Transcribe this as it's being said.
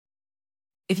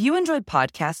If you enjoyed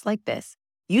podcasts like this,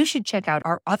 you should check out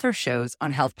our other shows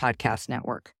on Health Podcast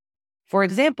Network. For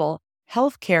example,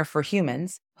 Healthcare for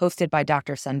Humans, hosted by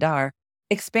Dr. Sundar,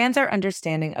 expands our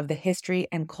understanding of the history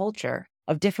and culture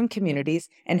of different communities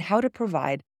and how to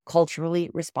provide culturally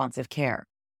responsive care.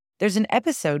 There's an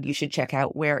episode you should check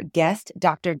out where guest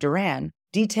Dr. Duran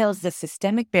details the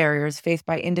systemic barriers faced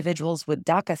by individuals with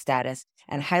DACA status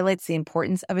and highlights the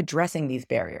importance of addressing these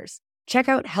barriers. Check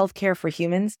out Healthcare for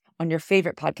Humans on your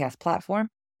favorite podcast platform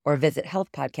or visit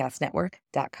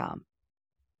healthpodcastnetwork.com.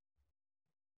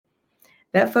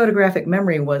 That photographic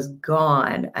memory was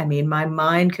gone. I mean, my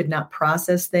mind could not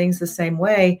process things the same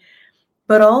way,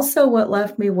 but also what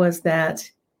left me was that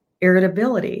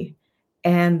irritability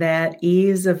and that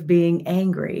ease of being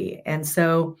angry. And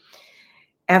so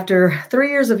after 3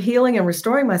 years of healing and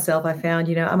restoring myself, I found,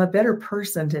 I'm a better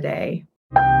person today.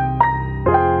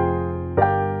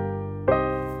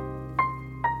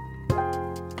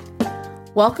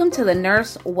 Welcome to the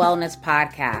Nurse Wellness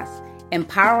Podcast,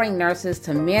 empowering nurses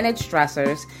to manage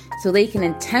stressors so they can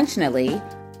intentionally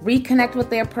reconnect with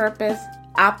their purpose,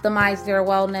 optimize their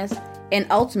wellness, and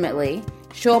ultimately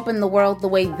show up in the world the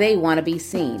way they want to be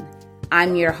seen.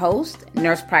 I'm your host,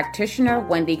 nurse practitioner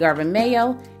Wendy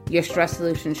Garvin-Mayo, your stress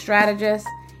solution strategist.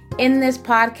 In this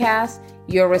podcast,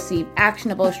 you'll receive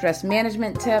actionable stress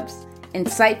management tips,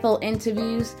 insightful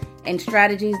interviews, and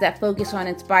strategies that focus on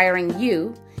inspiring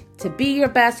you to be your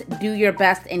best, do your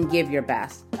best, and give your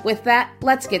best. With that,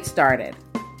 let's get started.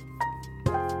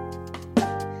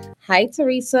 Hi,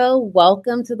 Teresa.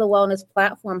 Welcome to the Wellness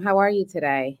Platform. How are you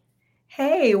today?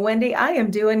 Hey, Wendy, I am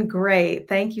doing great.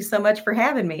 Thank you so much for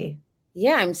having me.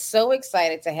 Yeah, I'm so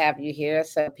excited to have you here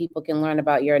so people can learn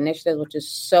about your initiative, which is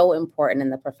so important in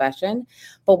the profession.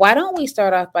 But why don't we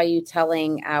start off by you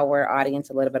telling our audience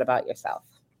a little bit about yourself?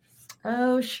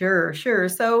 Oh, sure.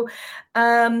 So,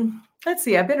 let's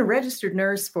see. I've been a registered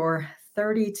nurse for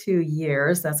 32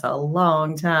 years. That's a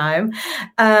long time.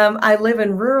 I live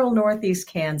in rural Northeast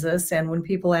Kansas. And when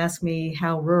people ask me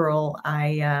how rural,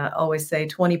 I always say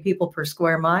 20 people per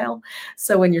square mile.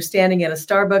 So when you're standing in a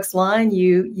Starbucks line,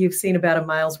 you've seen about a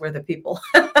mile's worth of people.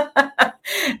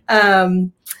 I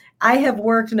have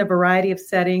worked in a variety of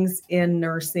settings in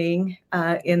nursing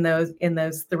in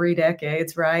those 3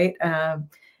 decades, right?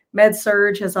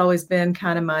 Med-surg has always been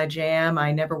kind of my jam.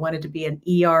 I never wanted to be an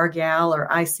ER gal or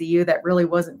ICU. That really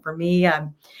wasn't for me.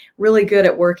 I'm really good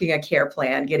at working a care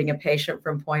plan, getting a patient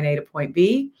from point A to point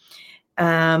B.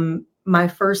 My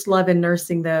first love in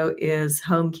nursing, though, is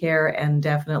home care and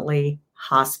definitely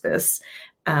hospice.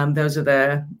 Those are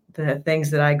the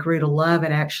things that I grew to love.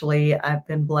 And actually, I've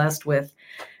been blessed with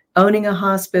owning a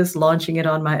hospice, launching it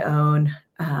on my own,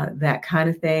 that kind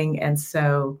of thing. And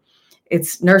so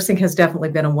nursing has definitely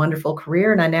been a wonderful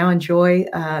career, and I now enjoy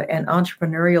an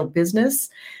entrepreneurial business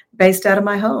based out of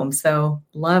my home. So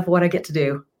love what I get to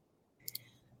do.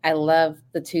 I love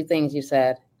the two things you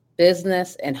said,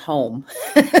 business and home.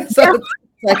 So it's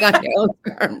like on your own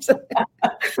terms.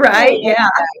 Right. Yeah.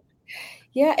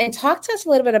 Yeah. And talk to us a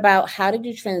little bit about how did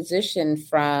you transition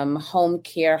from home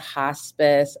care,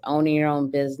 hospice, owning your own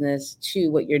business to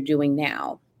what you're doing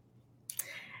now?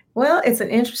 Well, it's an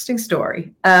interesting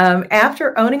story.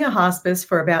 After owning a hospice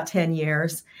for about 10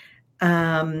 years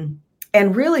and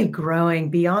really growing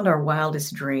beyond our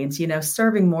wildest dreams,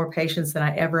 serving more patients than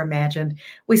I ever imagined,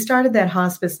 we started that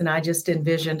hospice and I just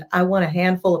envisioned I want a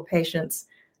handful of patients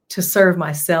to serve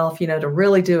myself, to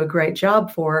really do a great job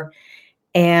for.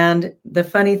 And the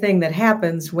funny thing that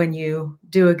happens when you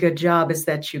do a good job is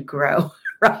that you grow.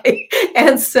 Right.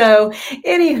 And so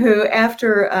anywho,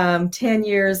 after 10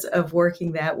 years of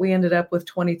working that, we ended up with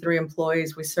 23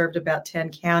 employees. We served about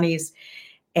 10 counties.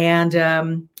 And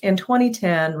in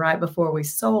 2010, right before we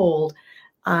sold,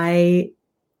 I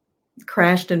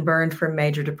crashed and burned from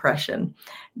major depression.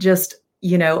 Just,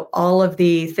 all of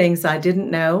the things I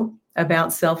didn't know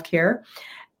about self-care.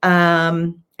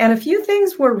 And a few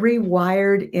things were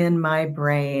rewired in my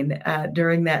brain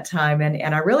during that time.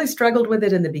 And I really struggled with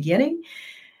it in the beginning.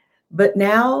 But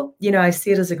now, I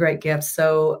see it as a great gift.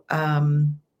 So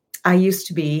I used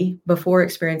to be, before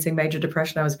experiencing major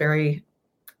depression, I was very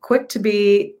quick to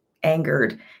be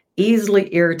angered,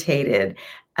 easily irritated,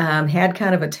 had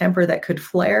kind of a temper that could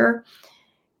flare.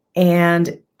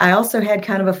 And I also had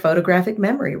kind of a photographic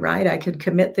memory, right? I could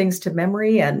commit things to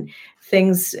memory and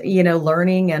things,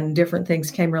 learning and different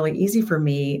things came really easy for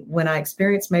me. When I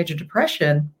experienced major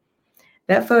depression,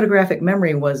 that photographic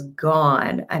memory was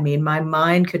gone. I mean, my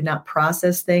mind could not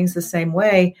process things the same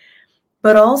way,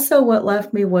 but also what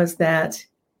left me was that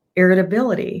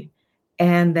irritability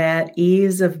and that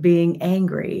ease of being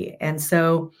angry. And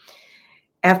so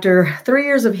after 3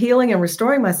 years of healing and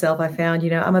restoring myself, I found,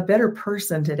 I'm a better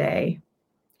person today,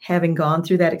 having gone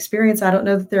through that experience. I don't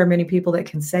know that there are many people that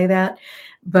can say that,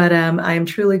 but I am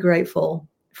truly grateful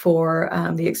for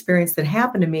the experience that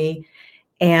happened to me.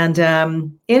 And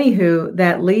anywho,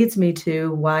 that leads me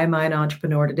to why am I an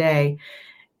entrepreneur today?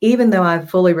 Even though I've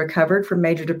fully recovered from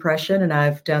major depression and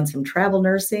I've done some travel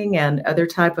nursing and other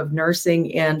type of nursing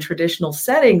in traditional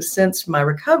settings since my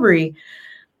recovery,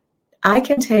 I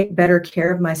can take better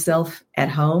care of myself at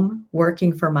home,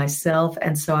 working for myself.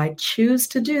 And so I choose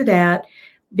to do that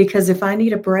because if I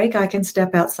need a break, I can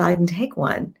step outside and take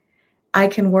one. I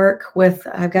can work with,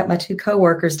 I've got my 2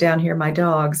 coworkers down here, my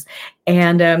dogs.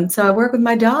 And so I work with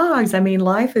my dogs. I mean,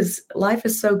 life is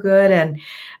so good.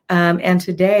 And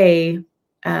today,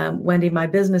 Wendy, my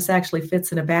business actually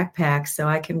fits in a backpack, so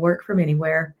I can work from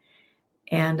anywhere.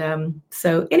 And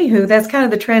so anywho, that's kind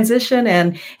of the transition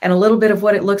and a little bit of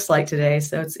what it looks like today.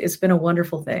 So it's been a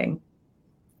wonderful thing.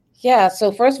 Yeah.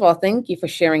 So first of all, thank you for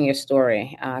sharing your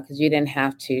story, because you didn't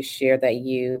have to share that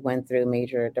you went through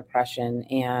major depression.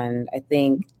 And I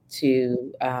think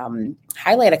to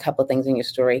highlight a couple of things in your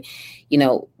story,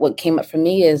 what came up for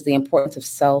me is the importance of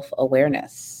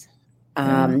self-awareness.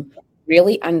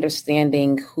 Really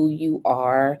understanding who you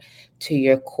are to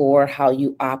your core, how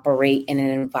you operate in an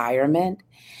environment.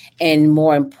 And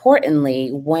more importantly,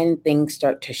 when things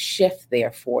start to shift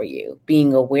there for you,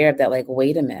 being aware of that, like,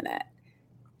 wait a minute,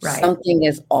 Right. Something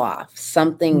is off,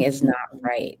 something is not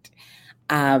right.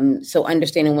 So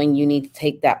understanding when you need to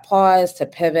take that pause to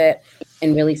pivot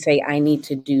and really say, I need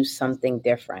to do something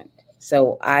different.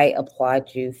 So I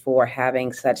applaud you for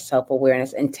having such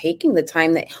self-awareness and taking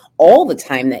all the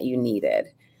time that you needed.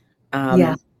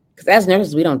 Because as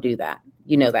nurses, we don't do that.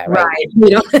 You know that, right?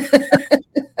 We don't.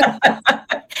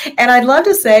 And I'd love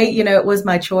to say, it was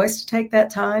my choice to take that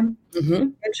time. Mm-hmm.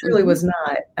 It truly was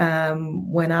not.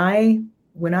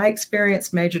 When I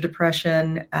experienced major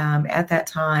depression at that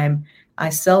time, I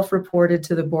self-reported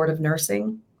to the Board of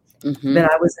Nursing that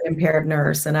I was an impaired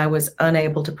nurse and I was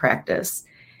unable to practice.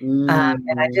 And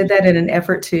I did that in an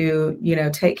effort to,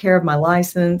 take care of my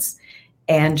license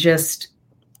and just,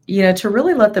 to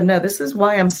really let them know this is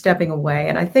why I'm stepping away.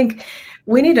 And I think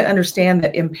we need to understand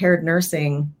that impaired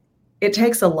nursing, it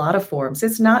takes a lot of forms.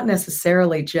 It's not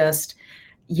necessarily just,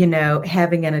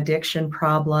 having an addiction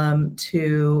problem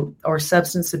or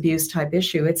substance abuse type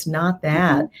issue. It's not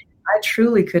that. I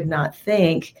truly could not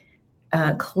think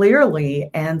clearly.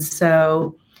 And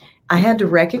so I had to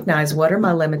recognize what are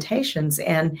my limitations,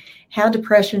 and how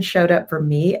depression showed up for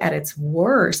me at its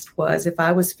worst was if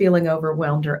I was feeling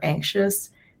overwhelmed or anxious,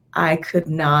 I could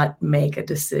not make a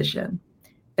decision.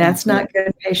 That's not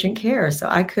good patient care. So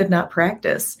I could not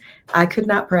practice. I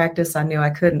knew I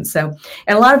couldn't. So,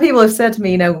 and a lot of people have said to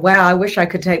me, wow, I wish I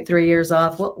could take 3 years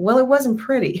off. Well, it wasn't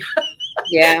pretty.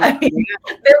 Yeah.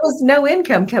 There was no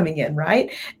income coming in, right?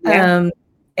 Yeah.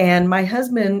 And my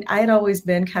husband, I had always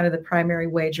been kind of the primary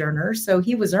wage earner. So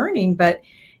he was earning, but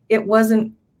it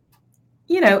wasn't,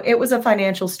 it was a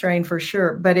financial strain for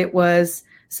sure, but it was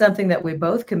something that we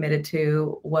both committed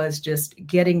to, was just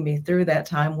getting me through that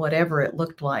time, whatever it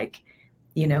looked like,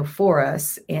 for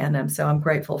us. And so I'm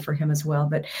grateful for him as well.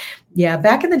 But yeah,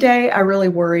 back in the day, I really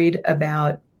worried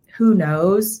about who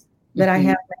knows that I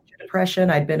have major depression.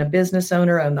 I'd been a business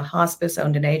owner, owned the hospice,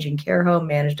 owned an aging care home,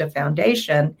 managed a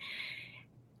foundation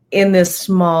in this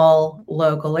small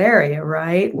local area,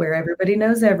 right? Where everybody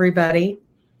knows everybody.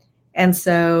 And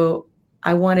so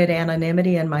I wanted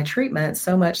anonymity in my treatment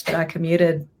so much that I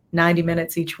commuted 90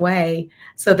 minutes each way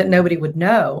so that nobody would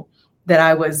know that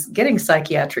I was getting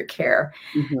psychiatric care.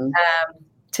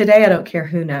 Today, I don't care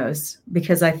who knows,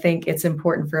 because I think it's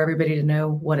important for everybody to know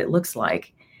what it looks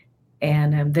like,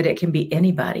 and that it can be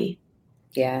anybody.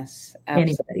 Yes,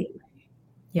 absolutely. Anybody.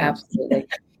 Yeah. Absolutely.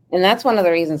 And that's one of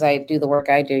the reasons I do the work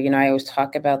I do. I always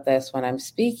talk about this when I'm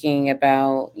speaking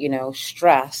about,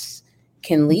 stress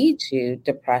can lead to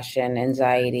depression,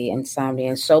 anxiety, insomnia,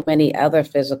 and so many other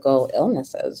physical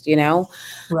illnesses,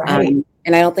 Right.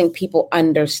 And I don't think people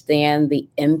understand the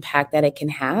impact that it can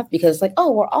have, because it's like,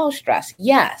 oh, we're all stressed.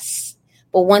 Yes.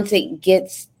 But once it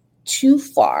gets too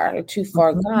far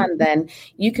gone, then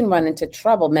you can run into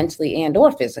trouble mentally and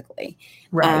or physically.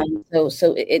 Right. So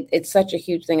it's such a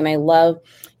huge thing. And I love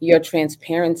your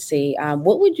transparency.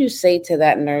 What would you say to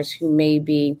that nurse who may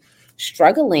be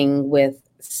struggling with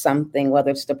something,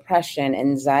 whether it's depression,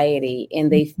 anxiety,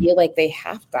 and they feel like they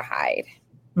have to hide?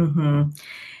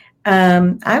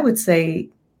 I would say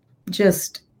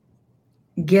just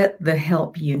get the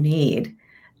help you need.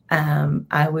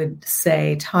 I would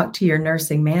say talk to your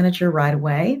nursing manager right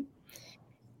away.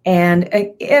 And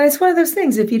it's one of those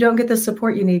things, if you don't get the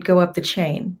support you need, go up the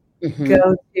chain.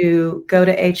 Mm-hmm. Go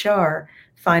to HR,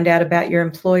 find out about your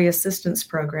employee assistance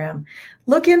program.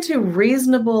 Look into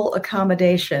reasonable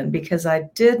accommodation, because I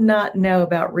did not know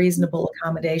about reasonable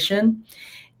accommodation.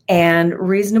 And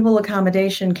reasonable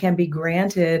accommodation can be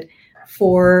granted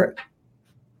for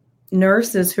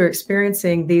nurses who are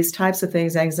experiencing these types of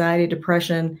things, anxiety,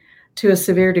 depression, to a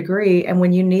severe degree. And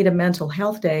when you need a mental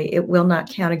health day, it will not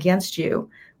count against you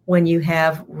when you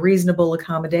have reasonable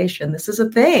accommodation. This is a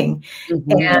thing.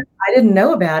 Mm-hmm. And I didn't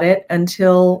know about it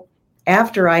until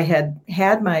after I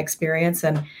had my experience,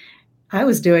 and I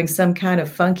was doing some kind of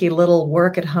funky little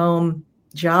work at home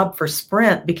job for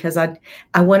Sprint because I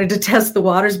wanted to test the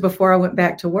waters before I went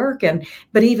back to work.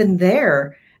 But even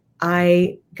there,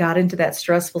 I got into that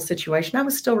stressful situation. I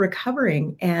was still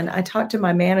recovering, and I talked to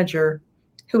my manager,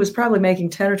 who was probably making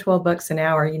 10 or 12 bucks an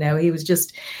hour. He was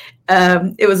just,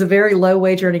 it was a very low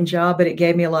wage earning job, but it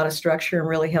gave me a lot of structure and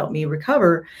really helped me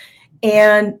recover.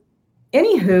 And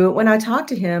anywho, when I talked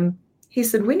to him, he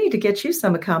said, we need to get you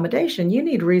some accommodation. You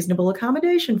need reasonable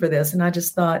accommodation for this. And I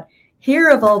just thought, here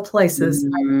of all places,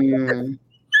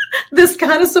 this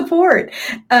kind of support.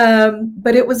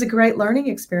 But it was a great learning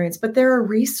experience. But there are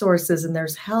resources and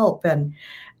there's help. And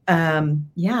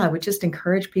I would just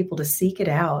encourage people to seek it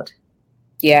out.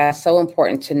 Yeah, so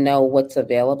important to know what's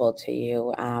available to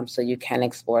you, so you can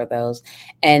explore those.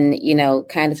 And,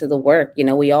 kind of to the work,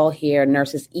 we all hear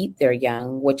nurses eat their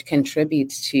young, which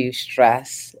contributes to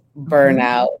stress,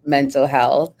 burnout, mental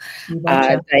health,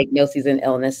 diagnoses and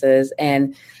illnesses.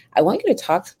 And I want you to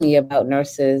talk to me about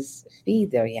nurses feed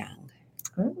their young.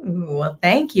 Ooh, well,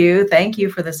 thank you. Thank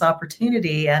you for this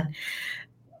opportunity. And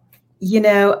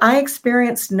I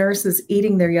experienced nurses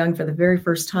eating their young for the very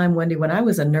first time, Wendy, when I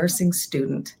was a nursing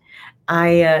student.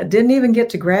 I didn't even get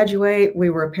to graduate.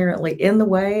 We were apparently in the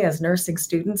way as nursing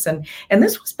students. And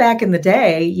this was back in the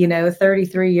day,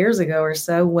 33 years ago or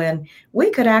so, when we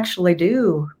could actually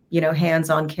do,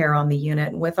 hands-on care on the unit.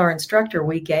 And with our instructor,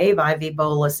 we gave IV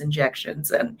bolus injections,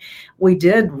 and we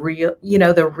did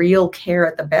the real care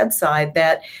at the bedside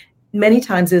that many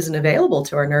times isn't available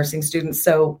to our nursing students.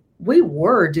 So we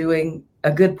were doing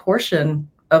a good portion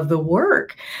of the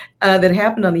work that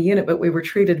happened on the unit, but we were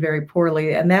treated very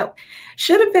poorly. And that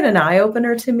should have been an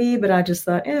eye-opener to me, but I just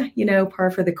thought, par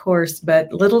for the course.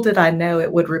 But little did I know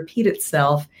it would repeat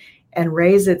itself and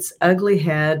raise its ugly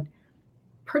head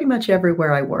pretty much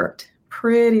everywhere I worked.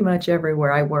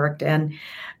 And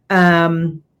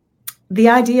the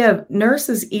idea of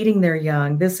nurses eating their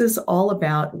young, this is all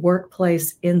about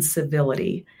workplace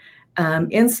incivility.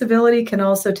 Incivility can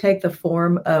also take the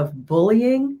form of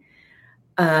bullying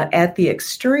at the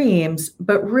extremes,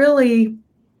 but really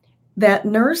that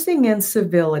nursing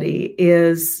incivility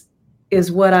is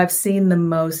what I've seen the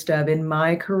most of in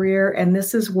my career. And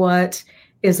this is what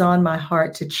is on my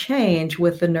heart to change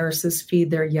with the Nurses Feed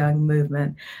Their Young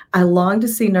movement. I long to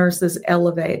see nurses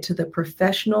elevate to the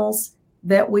professionals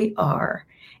that we are,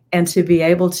 and to be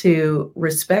able to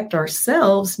respect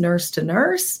ourselves, nurse to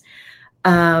nurse,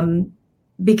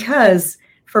 because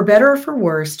for better or for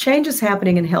worse, change is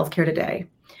happening in healthcare today.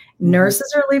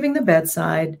 Nurses are leaving the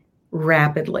bedside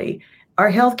rapidly.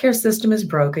 Our healthcare system is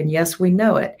broken. Yes, we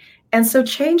know it. And so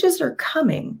changes are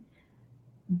coming,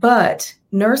 but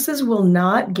nurses will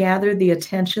not gather the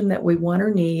attention that we want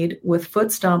or need with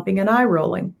foot stomping and eye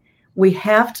rolling. We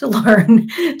have to learn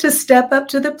to step up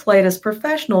to the plate as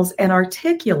professionals and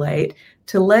articulate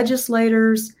to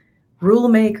legislators, rule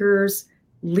makers,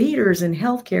 leaders in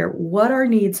healthcare what our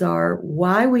needs are,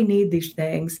 why we need these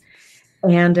things,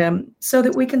 and so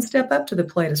that we can step up to the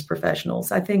plate as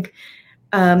professionals. I think,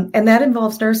 and that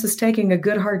involves nurses taking a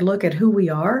good hard look at who we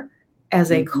are as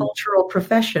a cultural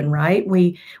profession, right?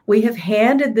 We have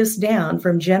handed this down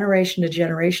from generation to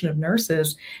generation of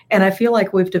nurses, and I feel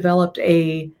like we've developed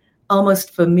a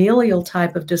almost familial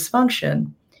type of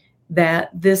dysfunction, that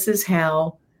this is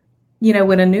how,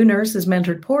 when a new nurse is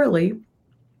mentored poorly,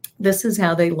 this is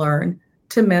how they learn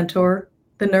to mentor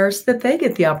the nurse that they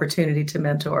get the opportunity to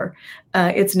mentor.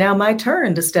 It's now my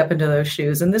turn to step into those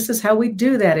shoes. And this is how we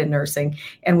do that in nursing.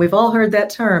 And we've all heard that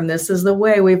term. This is the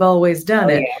way we've always done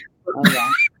it.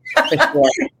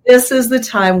 Yeah. This is the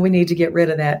time we need to get rid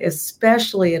of that,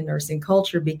 especially in nursing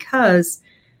culture, because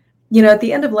at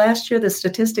the end of last year, the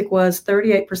statistic was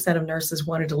 38% of nurses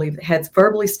had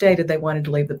verbally stated they wanted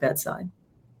to leave the bedside.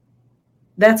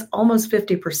 That's almost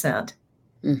 50%.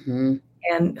 Mm-hmm.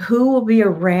 And who will be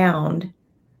around,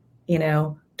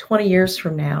 20 years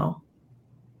from now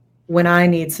when I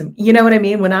need some,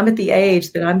 when I'm at the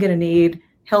age that I'm going to need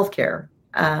healthcare,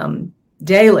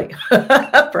 daily,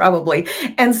 probably.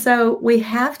 And so we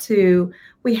have to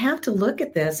look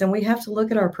at this, and we have to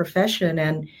look at our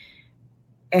profession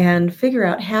and figure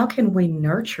out how can we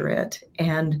nurture it.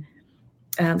 And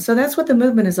so that's what the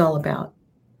movement is all about.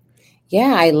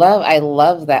 Yeah, I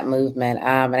love that movement,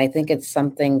 and I think it's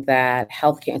something that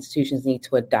healthcare institutions need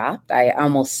to adopt. I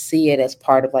almost see it as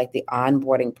part of like the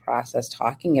onboarding process,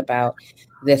 talking about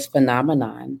this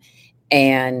phenomenon.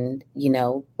 And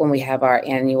when we have our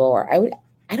annual, or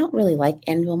I don't really like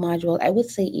annual modules. I would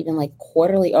say even like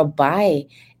quarterly or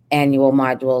bi-annual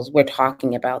modules. We're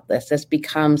talking about this. This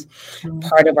becomes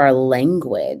part of our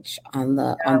language on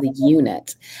the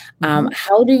unit.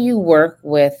 How do you work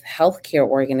with healthcare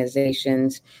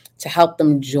organizations to help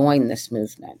them join this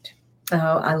movement?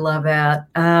 Oh, I love that.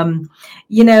 The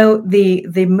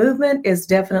movement is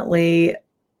definitely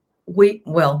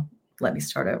let me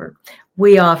start over.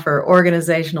 We offer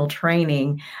organizational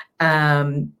training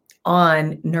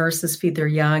on nurses feed their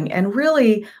young, and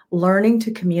really learning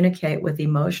to communicate with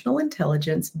emotional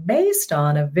intelligence based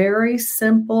on a very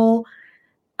simple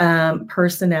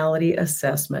personality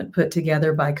assessment put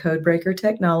together by Codebreaker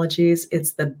Technologies.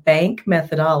 It's the bank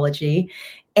methodology.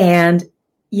 And,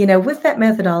 with that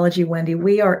methodology, Wendy,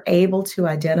 we are able to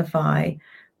identify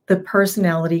the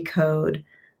personality code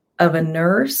of a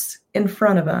nurse in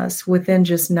front of us within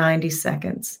just 90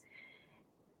 seconds.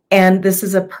 And this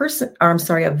is a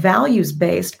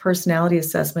values-based personality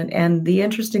assessment. And the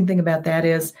interesting thing about that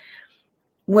is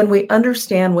when we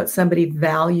understand what somebody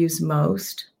values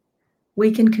most,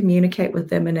 we can communicate with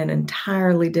them in an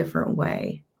entirely different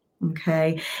way.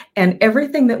 Okay. And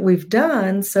everything that we've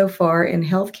done so far in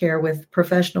healthcare with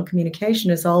professional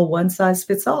communication is all one size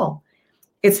fits all.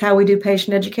 It's how we do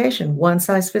patient education. One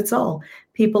size fits all.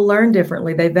 People learn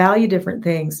differently. They value different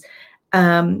things.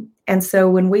 And so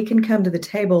when we can come to the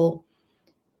table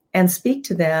and speak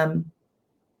to them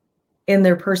in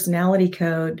their personality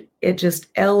code, it just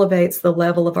elevates the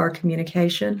level of our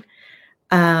communication,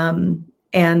 and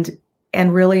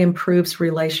really improves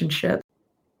relationship.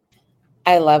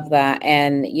 I love that.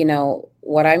 And,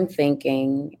 what I'm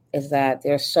thinking is that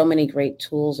there's so many great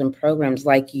tools and programs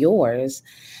like yours,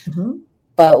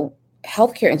 but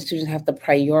healthcare institutions have to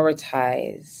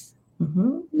prioritize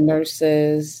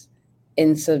nurses,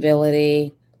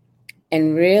 incivility,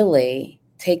 and really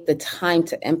take the time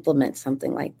to implement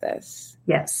something like this.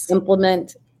 Yes.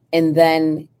 Implement and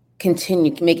then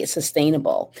continue to make it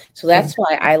sustainable. So that's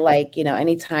why I like,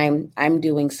 anytime I'm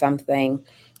doing something,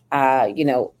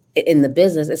 in the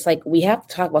business, it's like we have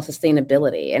to talk about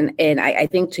sustainability. And I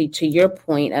think to your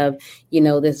point of,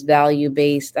 this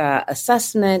value-based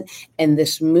assessment and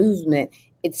this movement,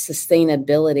 it's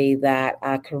sustainability that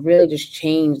could really just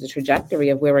change the trajectory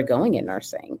of where we're going in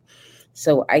nursing.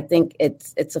 So I think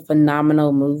it's a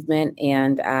phenomenal movement,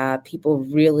 and people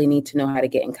really need to know how to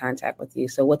get in contact with you.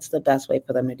 So what's the best way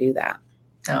for them to do that?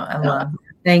 Oh, I love it.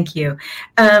 Thank you.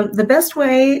 The best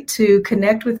way to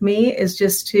connect with me is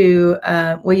just to,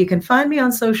 you can find me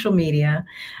on social media.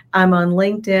 I'm on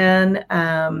LinkedIn.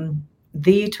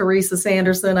 The Teresa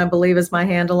Sanderson, I believe, is my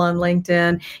handle on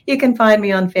LinkedIn. You can find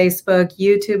me on Facebook,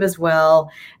 YouTube as well.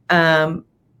 My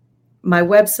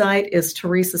website is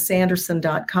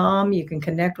teresasanderson.com. You can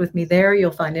connect with me there.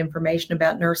 You'll find information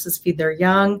about nurses feed their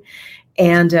young.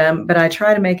 But I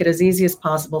try to make it as easy as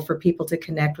possible for people to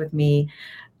connect with me.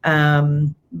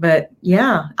 But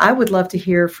yeah, I would love to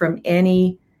hear from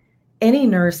any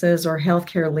nurses or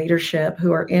healthcare leadership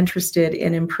who are interested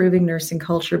in improving nursing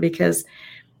culture, because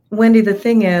Wendy, the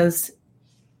thing is,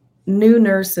 new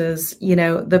nurses,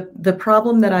 the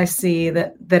problem that I see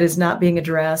that is not being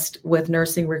addressed with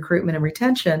nursing recruitment and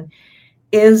retention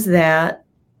is that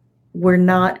we're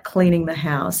not cleaning the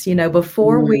house.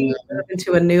 Before we move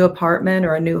into a new apartment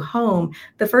or a new home,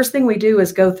 the first thing we do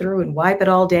is go through and wipe it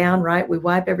all down, right? We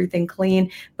wipe everything clean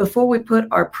before we put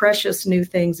our precious new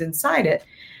things inside it.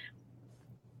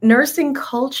 Nursing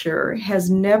culture has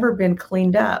never been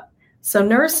cleaned up. So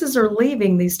nurses are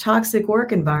leaving these toxic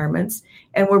work environments,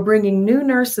 and we're bringing new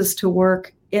nurses to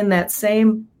work in that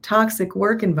same toxic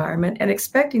work environment and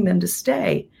expecting them to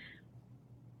stay.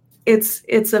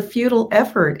 It's a futile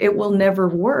effort. It will never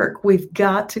work. We've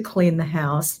got to clean the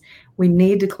house. We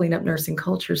need to clean up nursing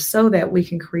culture so that we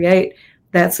can create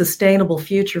that sustainable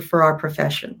future for our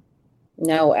profession.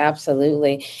 No,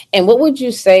 absolutely. And what would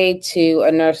you say to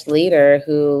a nurse leader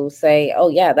who say, oh,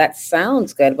 yeah, that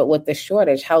sounds good, but with the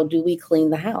shortage, how do we clean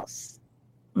the house?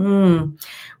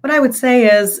 What I would say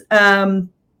is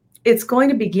it's going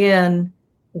to begin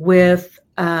with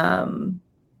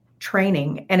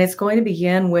training, and it's going to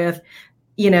begin with,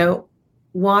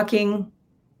 walking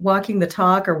walking the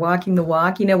talk or walking the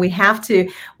walk. We have to,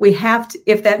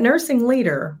 if that nursing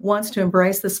leader wants to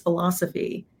embrace this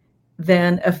philosophy,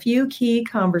 then a few key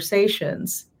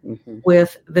conversations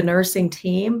with the nursing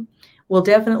team will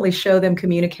definitely show them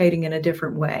communicating in a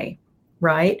different way,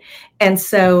 right? And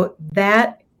so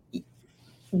that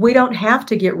we don't have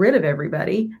to get rid of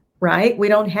everybody, right? We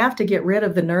don't have to get rid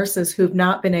of the nurses who've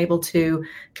not been able to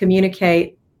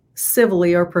communicate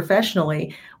civilly or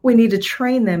professionally. We need to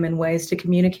train them in ways to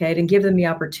communicate and give them the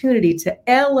opportunity to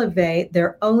elevate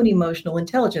their own emotional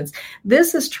intelligence.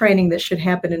 This is training that should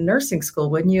happen in nursing school.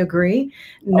 Wouldn't you agree?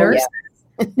 Nurses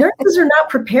are not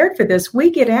prepared for this. We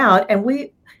get out and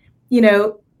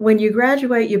when you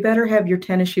graduate, you better have your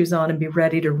tennis shoes on and be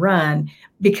ready to run,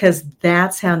 because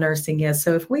that's how nursing is.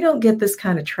 So if we don't get this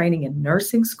kind of training in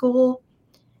nursing school,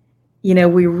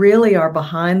 we really are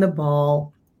behind the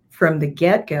ball from the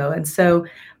get-go. And so,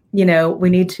 we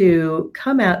need to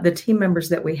come out, the team members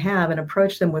that we have, and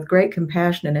approach them with great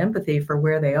compassion and empathy for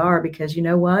where they are, because you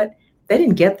know what? They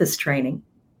didn't get this training.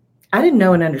 I didn't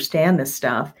know and understand this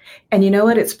stuff. And you know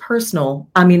what? It's personal.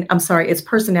 It's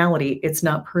personality. It's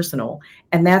not personal.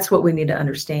 And that's what we need to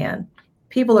understand.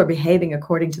 People are behaving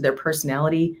according to their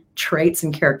personality traits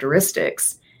and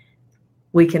characteristics.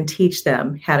 We can teach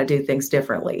them how to do things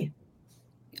differently.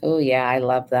 Oh, yeah, I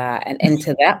love that. And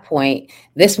to that point,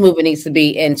 this movement needs to be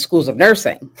in schools of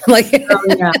nursing.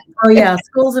 Oh, yeah.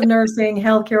 Schools of nursing,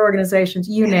 healthcare organizations,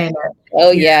 you name it. Oh,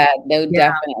 yeah. No,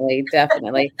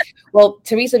 definitely. Well,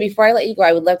 Teresa, before I let you go,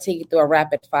 I would love to take you through a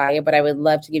rapid fire, but I would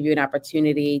love to give you an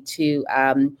opportunity to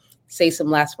say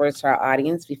some last words to our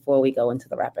audience before we go into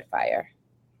the rapid fire.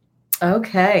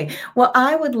 Okay. Well,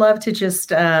 I would love to just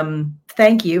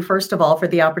thank you, first of all, for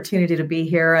the opportunity to be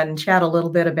here and chat a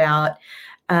little bit about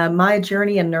my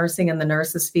journey in nursing and the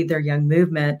Nurses Feed Their Young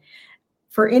movement.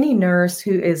 For any nurse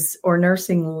or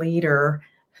nursing leader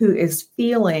who is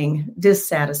feeling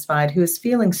dissatisfied, who is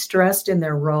feeling stressed in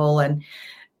their role and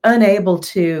unable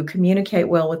to communicate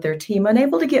well with their team,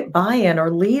 unable to get buy-in or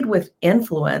lead with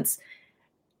influence,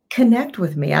 connect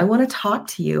with me. I want to talk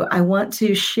to you. I want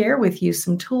to share with you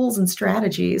some tools and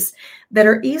strategies that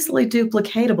are easily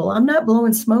duplicatable. I'm not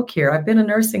blowing smoke here. I've been a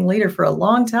nursing leader for a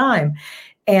long time.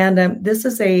 And this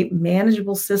is a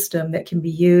manageable system that can be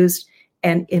used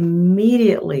and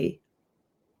immediately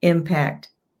impact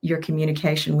your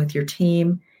communication with your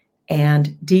team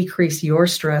and decrease your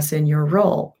stress in your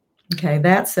role. Okay,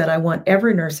 that said, I want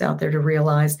every nurse out there to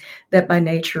realize that by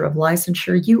nature of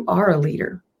licensure, you are a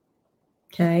leader.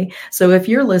 Okay, so if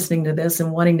you're listening to this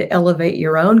and wanting to elevate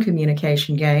your own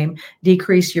communication game,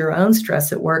 decrease your own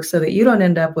stress at work so that you don't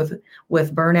end up with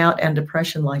burnout and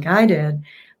depression like I did,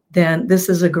 then this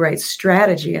is a great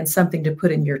strategy and something to put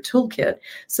in your toolkit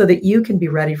so that you can be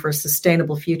ready for a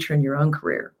sustainable future in your own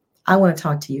career. I want to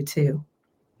talk to you too.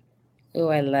 Oh,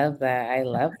 I love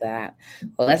that.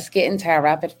 Well, let's get into our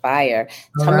rapid fire.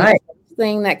 Tell me the first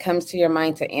thing that comes to your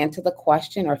mind to answer the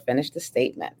question or finish the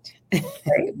statement.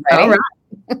 Ready? All right.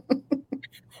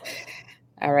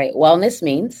 All right. Wellness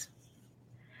means?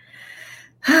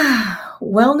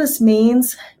 Wellness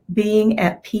means being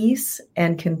at peace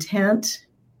and content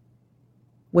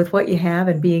with what you have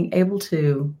and being able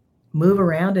to move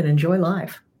around and enjoy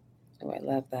life. Oh, I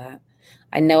love that.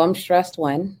 I know I'm stressed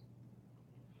when?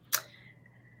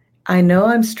 I know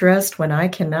I'm stressed when I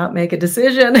cannot make a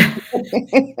decision.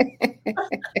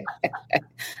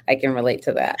 I can relate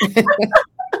to that.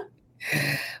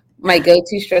 My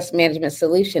go-to stress management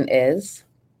solution is?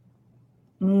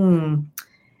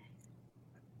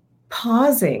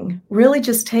 Pausing, really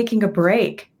just taking a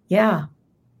break. Yeah.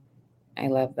 I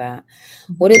love that.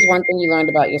 What is one thing you learned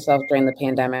about yourself during the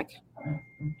pandemic?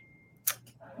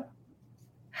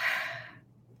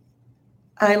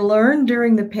 I learned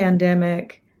during the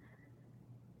pandemic,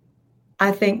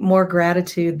 I think, more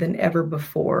gratitude than ever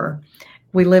before.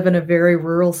 We live in a very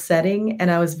rural setting,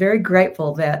 and I was very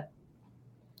grateful that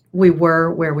we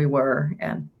were where we were.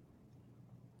 And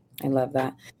I love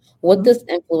that. What does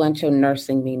influential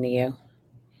nursing mean to you?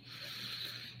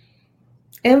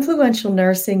 Influential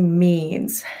nursing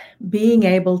means being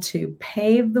able to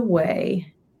pave the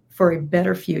way for a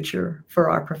better future for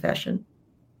our profession.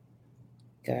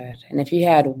 Good. And if you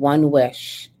had one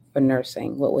wish for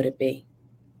nursing, what would it be?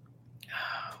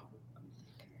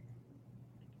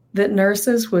 That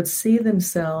nurses would see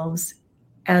themselves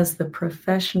as the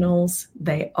professionals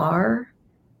they are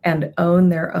and own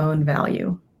their own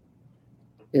value.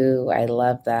 Ooh, I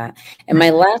love that. And my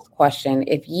last question,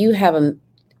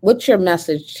 what's your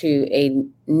message to a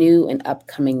new and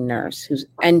upcoming nurse who's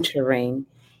entering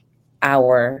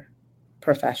our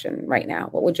profession right now?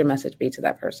 What would your message be to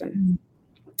that person?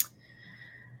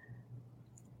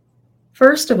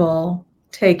 First of all,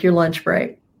 take your lunch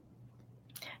break.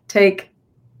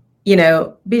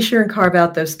 Be sure and carve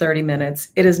out those 30 minutes.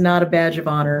 It is not a badge of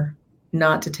honor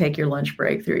not to take your lunch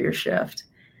break through your shift.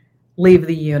 Leave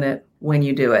the unit when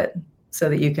you do it so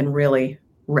that you can really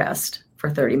rest for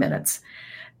 30 minutes.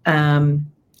 And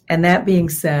that being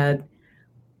said,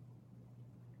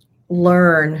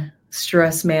 learn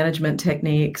stress management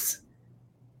techniques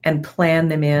and plan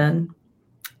them in.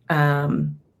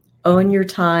 Own your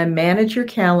time, manage your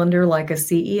calendar like a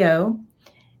CEO,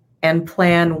 and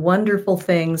plan wonderful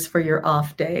things for your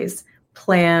off days.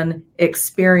 Plan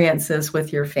experiences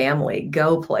with your family,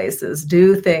 go places,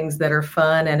 do things that are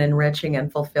fun and enriching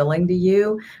and fulfilling to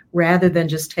you, rather than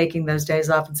just taking those days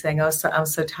off and saying, I'm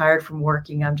so tired from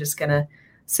working, I'm just going to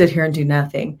sit here and do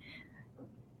nothing.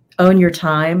 Own your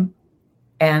time.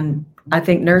 And I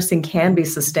think nursing can be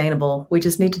sustainable. We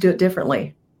just need to do it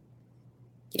differently.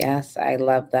 Yes, I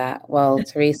love that. Well,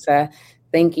 Teresa,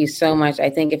 thank you so much. I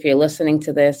think if you're listening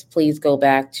to this, please go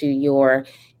back to your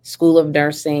School of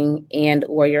Nursing and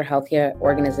or your healthcare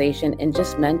organization and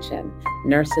just mention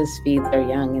nurses feed their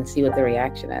young and see what the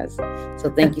reaction is.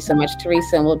 So thank you so much,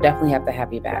 Teresa, and we'll definitely have to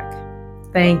have you back.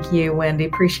 Thank you, Wendy.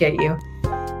 Appreciate you.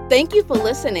 Thank you for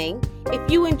listening. If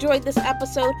you enjoyed this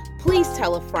episode, please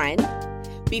tell a friend.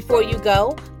 Before you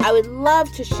go, I would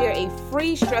love to share a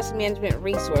free stress management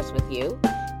resource with you.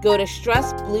 Go to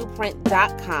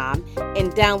stressblueprint.com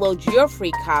and download your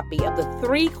free copy of the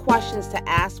 3 questions to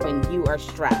ask when you are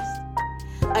stressed.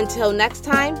 Until next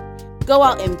time, go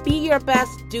out and be your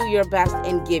best, do your best,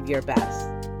 and give your best.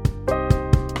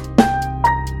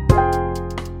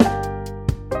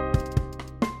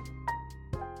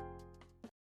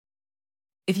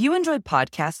 If you enjoyed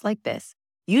podcasts like this,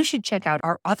 you should check out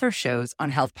our other shows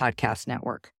on Health Podcast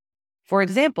Network. For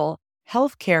example,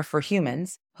 Healthcare for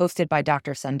Humans, hosted by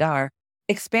Dr. Sundar,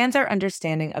 expands our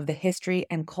understanding of the history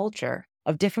and culture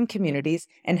of different communities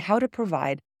and how to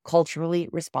provide culturally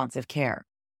responsive care.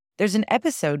 There's an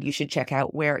episode you should check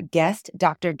out where guest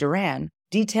Dr. Duran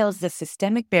details the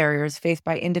systemic barriers faced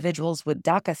by individuals with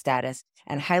DACA status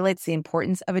and highlights the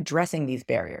importance of addressing these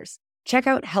barriers. Check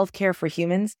out Healthcare for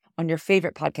Humans on your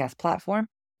favorite podcast platform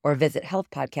or visit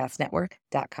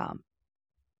healthpodcastnetwork.com.